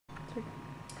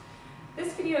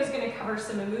This video is going to cover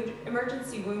some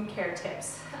emergency wound care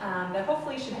tips that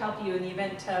hopefully should help you in the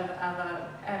event of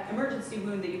an emergency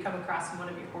wound that you come across in one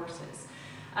of your horses.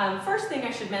 First thing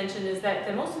I should mention is that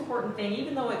the most important thing,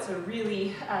 even though it's a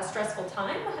really stressful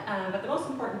time, but the most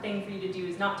important thing for you to do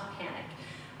is not to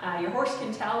panic. Your horse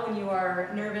can tell when you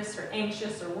are nervous or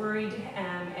anxious or worried,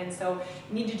 and so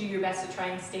you need to do your best to try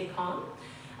and stay calm.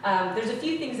 There's a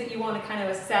few things that you want to kind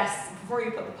of assess before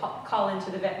you put the call into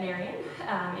the veterinarian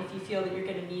if you feel that you're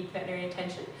going to need veterinary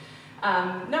attention.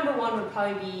 Number one would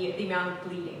probably be the amount of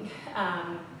bleeding.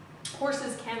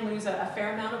 Horses can lose a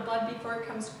fair amount of blood before it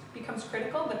becomes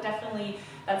critical, but definitely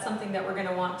that's something that we're going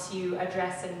to want to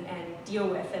address and deal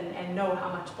with and know how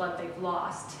much blood they've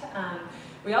lost.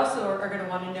 We also are going to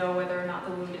want to know whether or not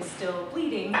the wound is still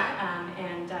bleeding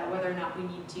and whether or not we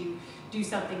need to do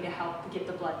something to help get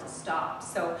the blood to stop.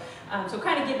 So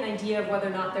kind of get an idea of whether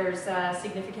or not there's a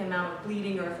significant amount of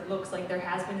bleeding or if it looks like there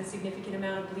has been a significant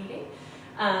amount of bleeding.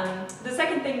 The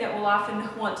second thing that we'll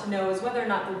often want to know is whether or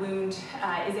not the wound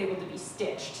is able to be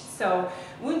stitched. So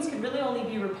wounds can really only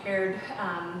be repaired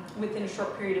within a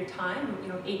short period of time,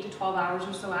 8 to 12 hours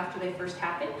or so after they first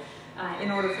happen,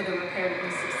 in order for the repair to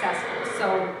be successful.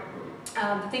 So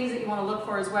the things that you want to look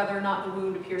for is whether or not the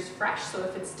wound appears fresh. So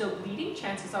if it's still bleeding,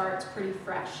 chances are it's pretty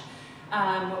fresh.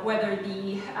 Whether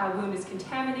the wound is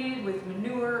contaminated with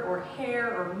manure or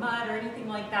hair or mud or anything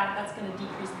like that, that's going to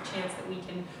decrease the chance that we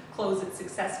can close it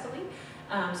successfully.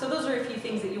 So those are a few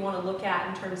things that you want to look at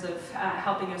in terms of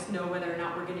helping us know whether or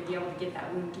not we're going to be able to get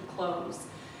that wound to close.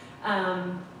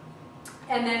 And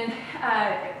then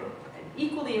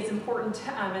equally as important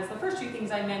as the first two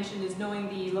things I mentioned is knowing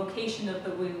the location of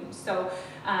the wound. So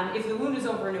if the wound is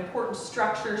over an important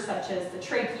structure such as the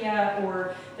trachea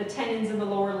or the tendons in the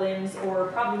lower limbs, or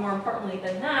probably more importantly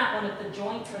than that, one of the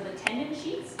joints or the tendon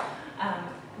sheaths,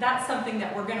 that's something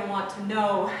that we're going to want to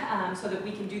know so that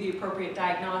we can do the appropriate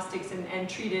diagnostics and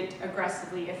treat it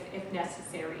aggressively if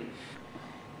necessary.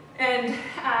 And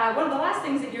one of the last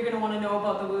things that you're going to want to know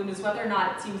about the wound is whether or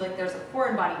not it seems like there's a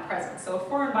foreign body present. So a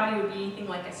foreign body would be anything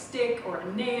like a stick or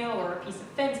a nail or a piece of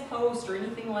fence post or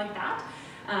anything like that.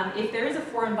 If there is a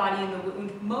foreign body in the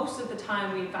wound, most of the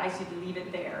time we advise you to leave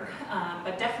it there.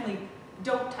 But definitely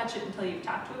don't touch it until you've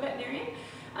talked to a veterinarian.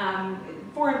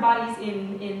 Foreign bodies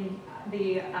in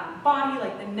the body,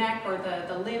 like the neck or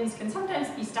the limbs, can sometimes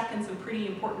be stuck in some pretty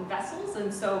important vessels,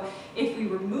 and so if we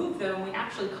remove them, we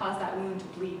actually cause that wound to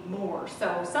bleed more.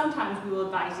 So sometimes we will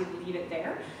advise you to leave it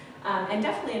there. And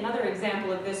definitely another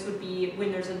example of this would be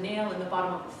when there's a nail in the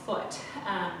bottom of the foot.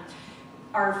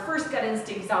 Our first gut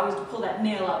instinct is always to pull that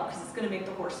nail out because it's going to make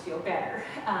the horse feel better.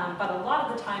 But a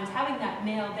lot of the times having that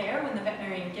nail there when the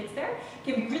veterinarian gets there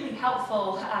can be really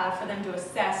helpful for them to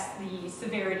assess the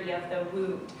severity of the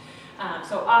wound.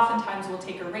 So oftentimes we'll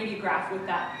take a radiograph with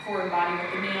that foreign body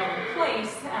with the nail in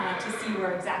place to see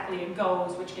where exactly it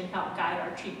goes, which can help guide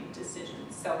our treatment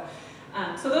decisions. So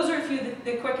those are a few of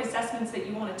the quick assessments that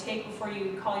you want to take before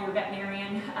you call your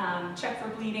veterinarian. Check for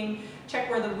bleeding, check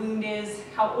where the wound is,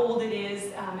 how old it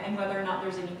is, and whether or not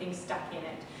there's anything stuck in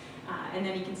it. And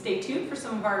then you can stay tuned for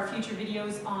some of our future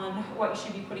videos on what you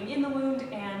should be putting in the wound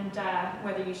and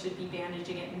whether you should be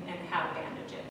bandaging it and how to bandage it.